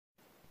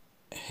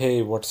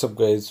Hey, what's up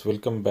guys,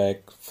 welcome back.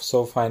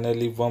 So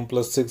finally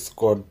OnePlus 6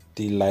 got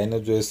the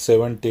Lineage OS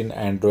 17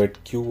 Android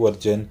Q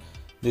version.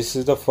 This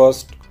is the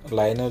first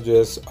Lineage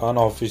OS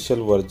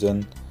unofficial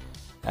version,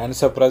 and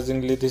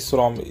surprisingly this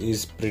ROM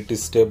is pretty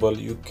stable.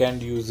 You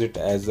can use it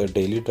as a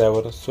daily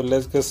driver. So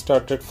let's get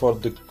started for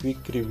the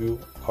quick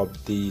review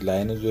of the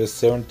Lineage OS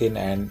 17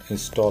 and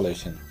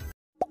installation.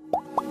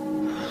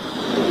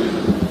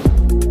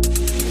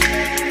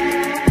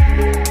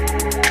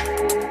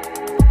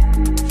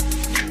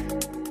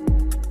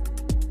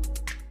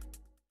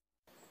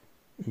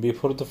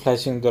 Before the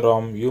flashing the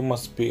ROM, you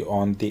must be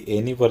on the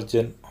any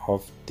version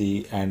of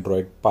the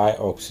Android Pie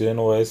Oxygen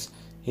OS.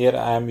 Here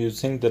I am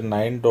using the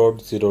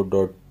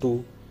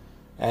 9.0.2,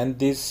 and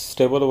this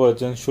stable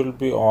version should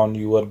be on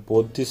your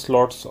both the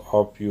slots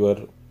of your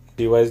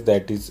device,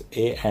 that is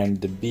A and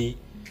the B.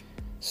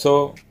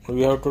 So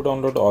we have to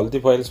download all the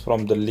files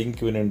from the link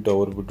given into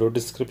our video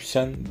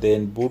description.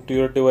 Then boot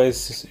your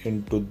device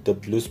into the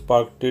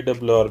BlueSpark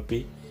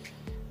TWRP.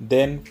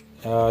 Then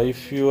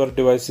if your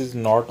device is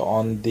not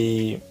on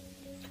the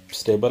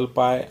stable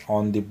Pi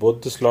on the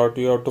both the slot,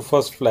 you have to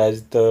first flash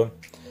the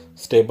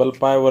stable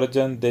Pi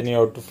version, then you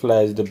have to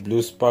flash the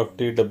BlueSpark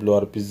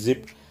TWRP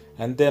zip,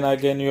 and then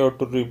again you have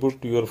to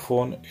reboot your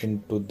phone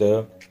into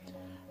the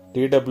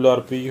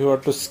TWRP. You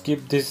have to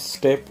skip this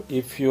step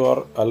if you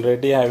are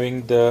already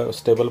having the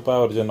stable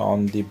Pi version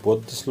on the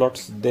both the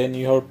slots. Then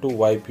you have to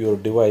wipe your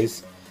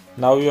device.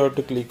 Now you have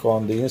to click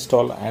on the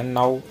install, and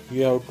now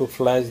you have to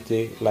flash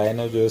the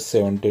Lineage OS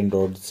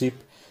 17.zip.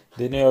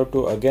 Then you have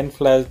to again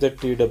flash the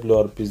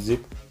TWRP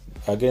zip,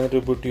 again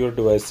reboot your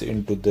device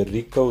into the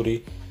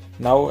recovery.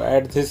 Now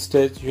at this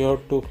stage you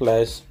have to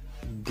flash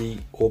the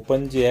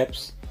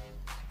OpenGApps.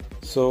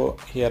 So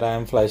here I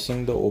am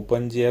flashing the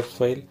OpenGApps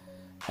file,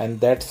 and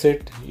that's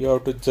it. You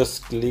have to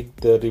just click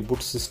the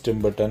reboot system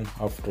button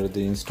after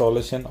the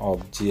installation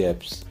of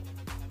GApps.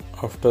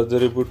 After the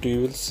reboot,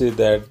 you will see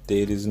that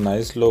there is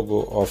nice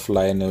logo of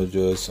Lineage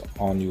OS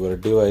on your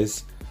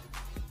device.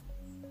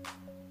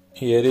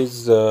 Here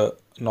is the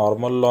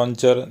normal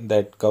launcher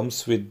that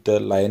comes with the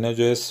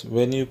Lineage OS.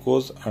 When you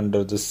go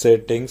under the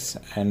settings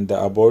and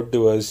the about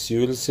device,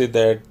 you will see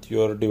that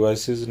your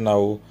device is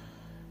now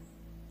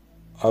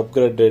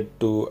upgraded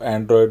to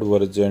Android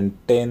version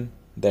 10,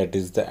 that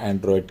is the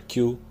Android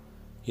Q.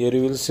 Here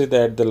you will see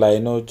that the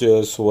Lineage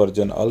OS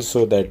version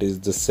also, that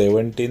is the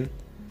 17,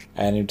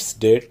 and its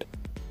date.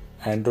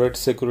 Android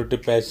security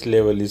patch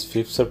level is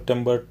 5th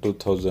September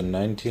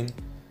 2019,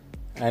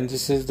 and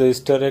this is the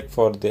Easter egg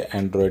for the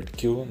Android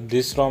Q.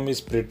 This ROM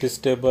is pretty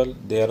stable.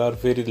 There are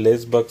very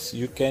less bugs.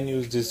 You can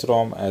use this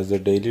ROM as a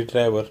daily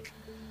driver.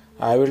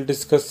 I will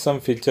discuss some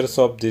features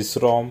of this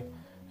ROM,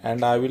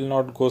 and I will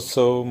not go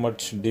so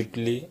much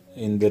deeply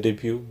in the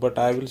review, but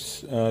I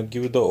will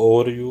give the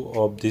overview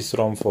of this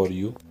ROM for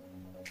you.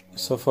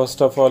 So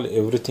first of all,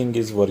 everything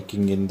is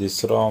working in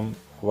this ROM.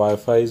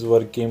 Wi-Fi is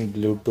working,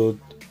 Bluetooth,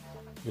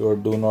 your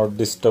do not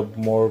disturb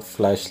mode,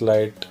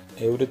 flashlight,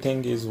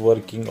 everything is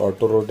working.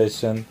 Auto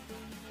rotation,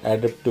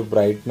 adaptive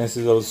brightness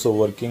is also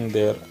working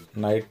there.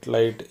 Night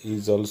light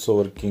is also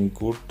working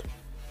good.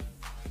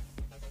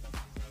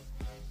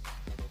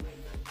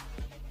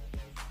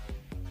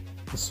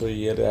 So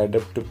here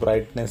adaptive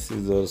brightness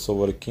is also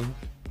working.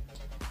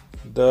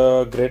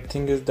 The great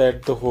thing is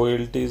that the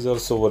OLT is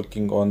also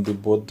working on the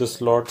both the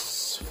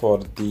slots for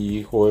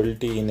the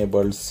OLT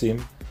enabled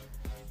SIM.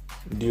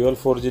 Dual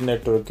 4G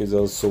network is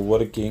also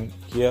working.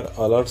 Here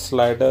alert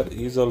slider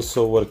is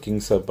also working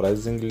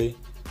surprisingly,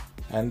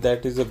 and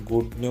that is a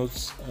good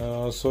news.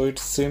 So it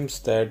seems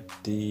that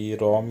the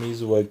ROM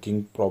is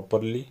working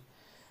properly,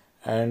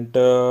 and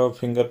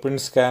fingerprint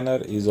scanner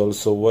is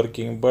also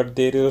working, but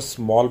there is a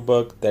small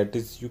bug, that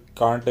is you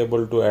can't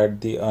able to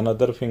add the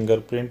another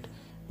fingerprint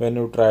when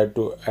you try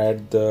to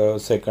add the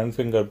second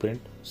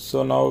fingerprint.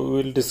 So now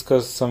we will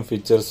discuss some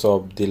features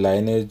of the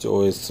Lineage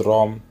OS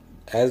ROM.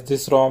 As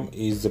this ROM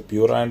is the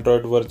pure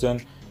Android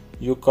version,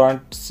 you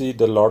can't see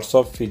the lots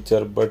of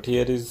feature, but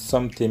here is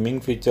some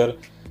theming feature,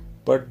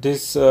 but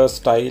this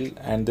style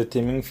and the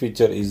theming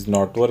feature is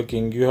not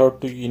working. You have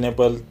to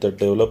enable the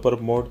developer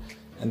mode,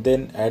 and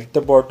then at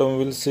the bottom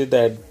we'll see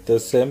that the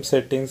same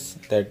settings,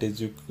 that is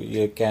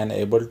you can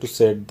able to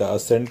set the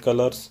accent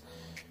colors,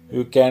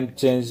 you can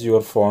change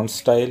your font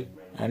style,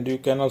 and you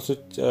can also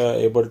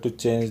able to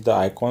change the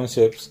icon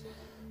shapes.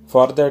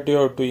 For that you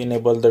have to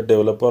enable the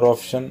developer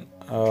option.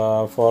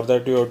 For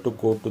that you have to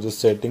go to the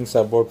settings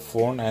about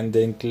phone, and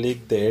then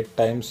click the 8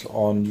 times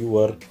on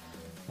your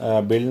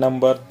build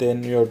number.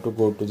 Then you have to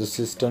go to the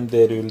system.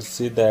 There you will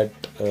see that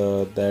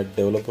that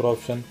developer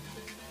option.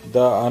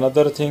 The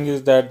another thing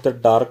is that the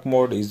dark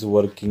mode is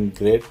working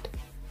great.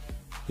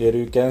 Here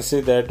you can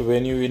see that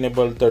when you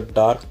enable the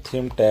dark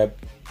theme tab,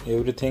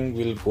 everything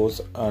will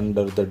goes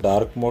under the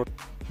dark mode,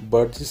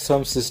 but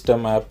some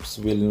system apps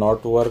will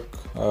not work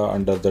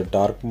under the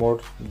dark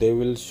mode. They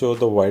will show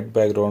the white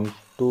background.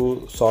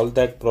 To solve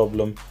that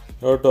problem,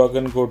 you have to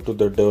again go to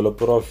the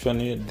developer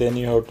option. Then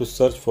you have to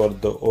search for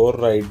the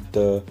override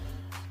the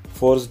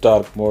force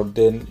dark mode,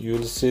 then you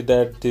will see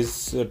that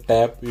this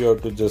tab you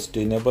have to just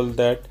enable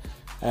that,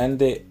 and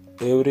the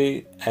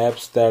every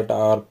apps that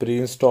are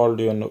pre-installed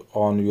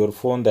on your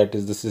phone, that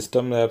is the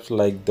system apps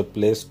like the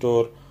Play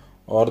Store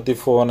or the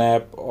phone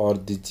app or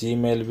the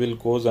Gmail, will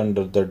goes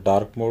under the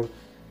dark mode,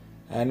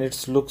 and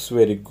it looks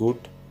very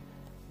good.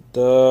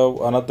 The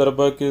another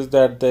bug is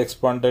that the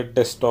expanded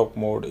desktop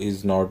mode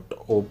is not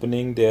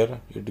opening there,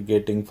 it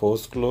getting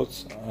forced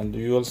close. And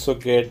you also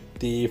get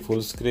the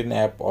full screen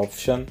app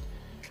option.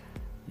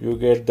 You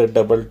get the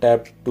double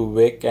tap to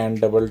wake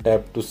and double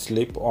tap to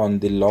sleep on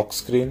the lock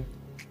screen.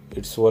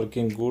 It's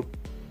working good.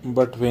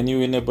 But when you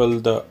enable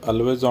the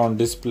always on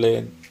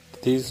display,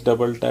 this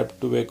double tap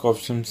to wake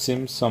option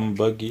seems some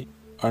buggy.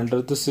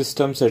 Under the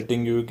system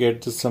setting, you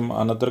get some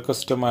another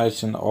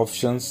customization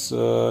options.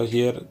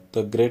 Here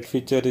the great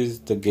feature is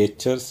the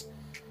gestures.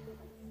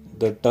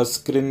 The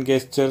touchscreen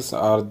gestures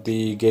are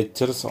the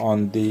gestures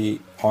on the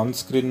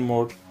on-screen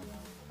mode.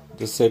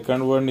 The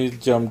second one is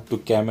jump to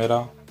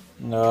camera.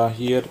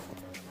 Here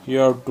you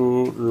have to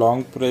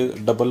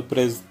double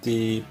press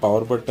the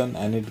power button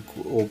and it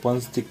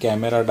opens the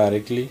camera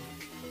directly.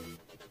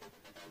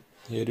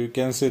 Here you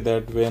can see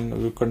that when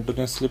you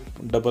continuously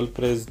double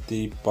press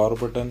the power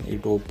button,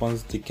 it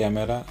opens the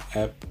camera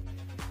app.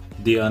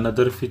 The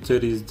another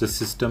feature is the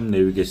system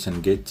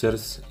navigation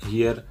gestures.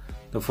 Here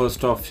the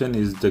first option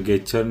is the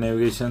gesture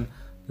navigation.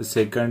 The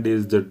second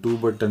is the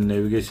 2-button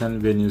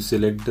navigation. When you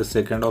select the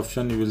second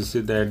option, you will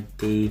see that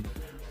the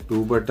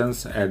 2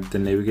 buttons at the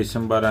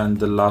navigation bar, and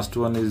the last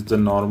one is the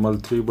normal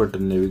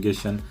 3-button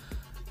navigation.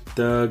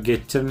 The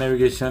gesture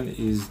navigation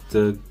is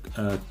the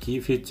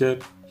key feature.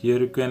 Here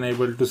you can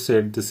able to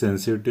set the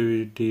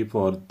sensitivity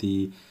for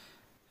the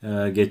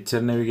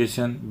gesture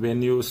navigation.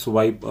 When you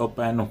swipe up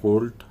and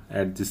hold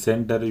at the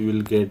center, you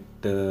will get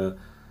the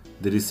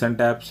recent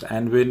apps,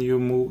 and when you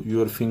move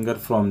your finger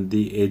from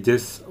the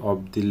edges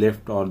of the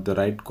left or the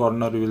right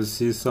corner, you will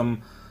see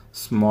some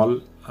small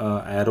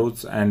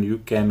arrows, and you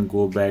can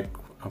go back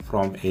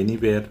from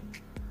anywhere.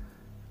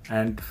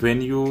 And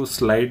when you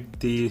slide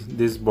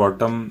this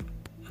bottom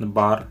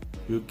bar,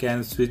 you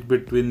can switch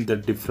between the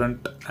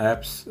different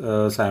apps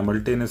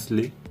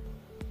simultaneously.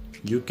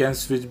 You can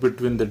switch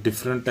between the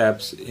different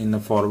apps in a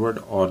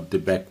forward or the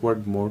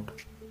backward mode.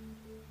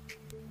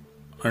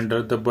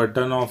 Under the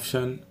button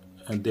option,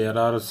 there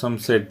are some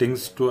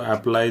settings to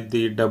apply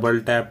the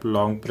double tap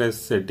long press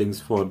settings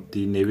for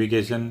the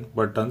navigation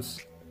buttons.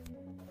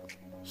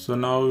 So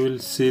now we will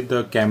see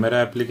the camera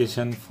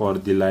application for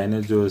the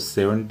Lineage OS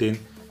 17.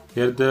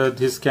 Here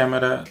this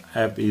camera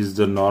app is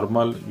the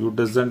normal. You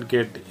doesn't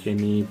get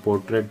any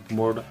portrait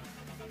mode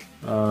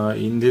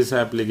in this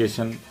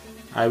application.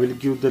 I will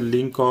give the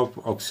link of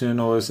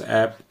OxygenOS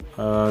app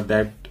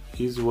that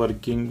is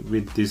working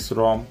with this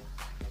ROM.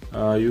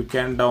 You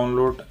can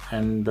download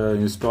and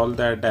install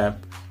that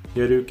app.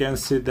 Here you can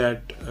see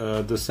that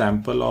the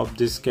sample of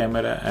this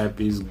camera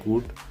app is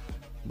good,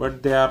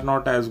 but they are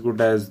not as good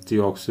as the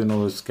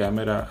OxygenOS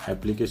camera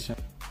application.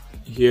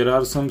 Here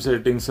are some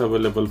settings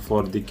available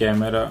for the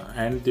camera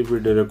and the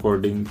video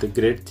recording. The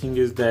great thing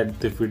is that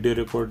the video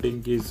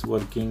recording is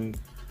working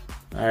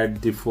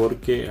at the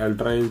 4K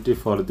Ultra HD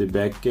for the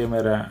back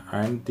camera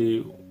and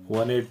the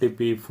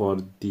 180p for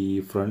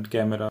the front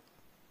camera.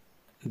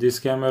 This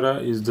camera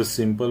is the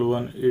simple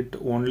one. It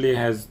only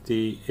has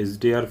the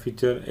HDR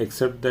feature,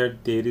 except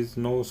that there is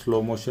no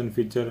slow motion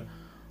feature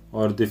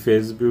or the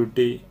face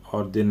beauty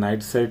or the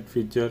night sight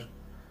feature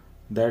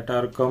that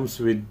comes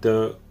with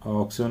the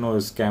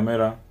OxygenOS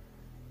camera.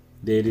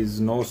 There is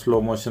no slow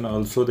motion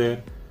also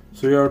there,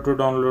 so you have to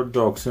download the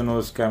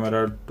OxygenOS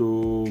camera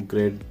to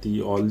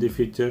get all the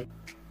feature.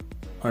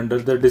 Under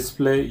the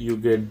display, you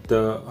get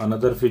the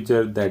another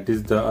feature, that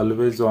is the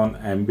always on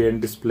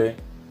ambient display.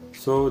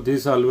 So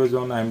this always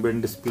on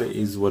ambient display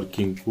is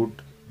working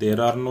good. There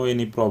are no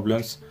any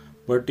problems,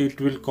 but it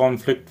will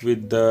conflict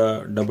with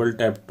the double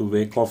tap to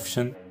wake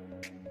option.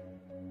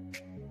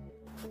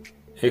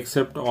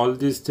 Except all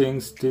these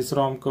things, this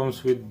ROM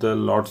comes with the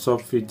lots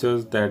of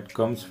features that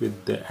comes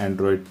with the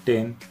Android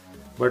 10,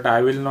 but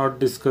I will not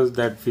discuss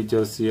that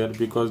features here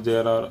because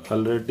there are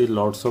already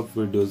lots of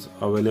videos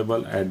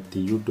available at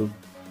the YouTube.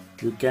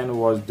 You can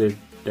watch that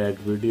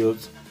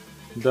videos.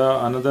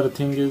 The another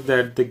thing is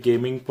that the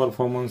gaming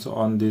performance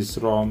on this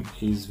ROM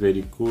is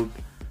very good.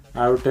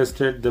 I have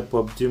tested the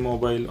PUBG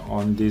Mobile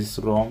on this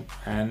ROM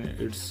and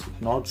it's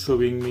not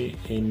showing me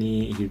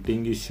any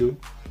heating issue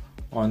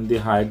on the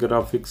high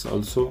graphics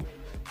also,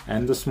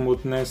 and the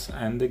smoothness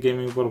and the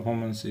gaming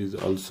performance is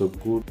also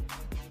good.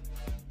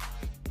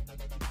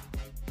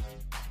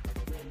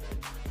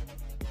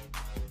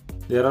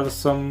 There are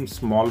some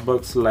small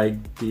bugs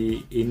like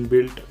the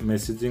inbuilt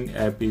messaging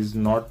app is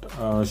not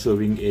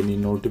showing any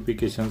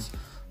notifications,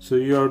 so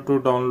you have to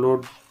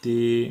download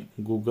the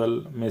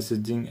Google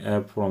messaging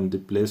app from the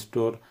Play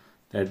Store.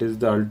 That is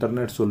the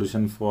alternate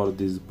solution for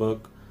this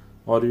bug,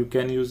 or you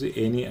can use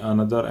any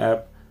another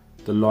app.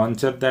 The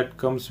launcher that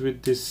comes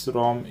with this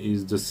ROM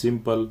is the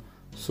simple,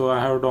 So I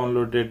have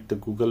downloaded the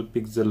Google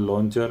Pixel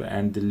launcher,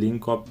 and the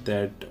link of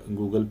that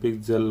Google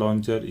Pixel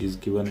launcher is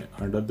given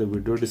under the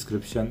video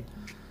description.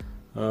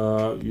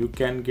 You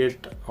can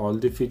get all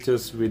the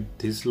features with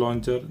this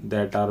launcher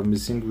that are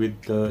missing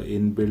with the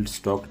inbuilt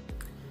stock.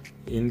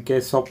 In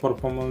case of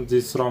performance,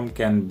 this ROM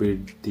can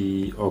beat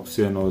the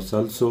Oxygenos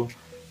also,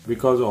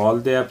 because all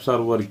the apps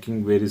are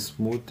working very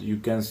smooth. You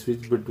can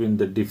switch between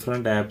the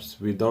different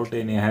apps without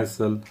any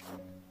hassle.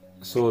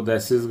 So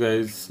that's it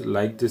guys,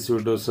 like this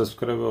video,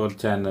 subscribe our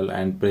channel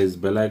and press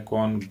bell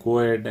icon. Go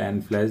ahead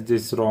and flash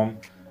this ROM.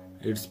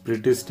 It's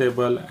pretty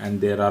stable and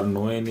there are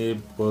no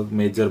any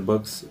major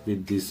bugs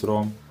with this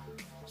ROM.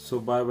 So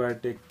bye bye,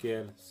 take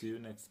care, see you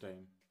next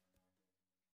time.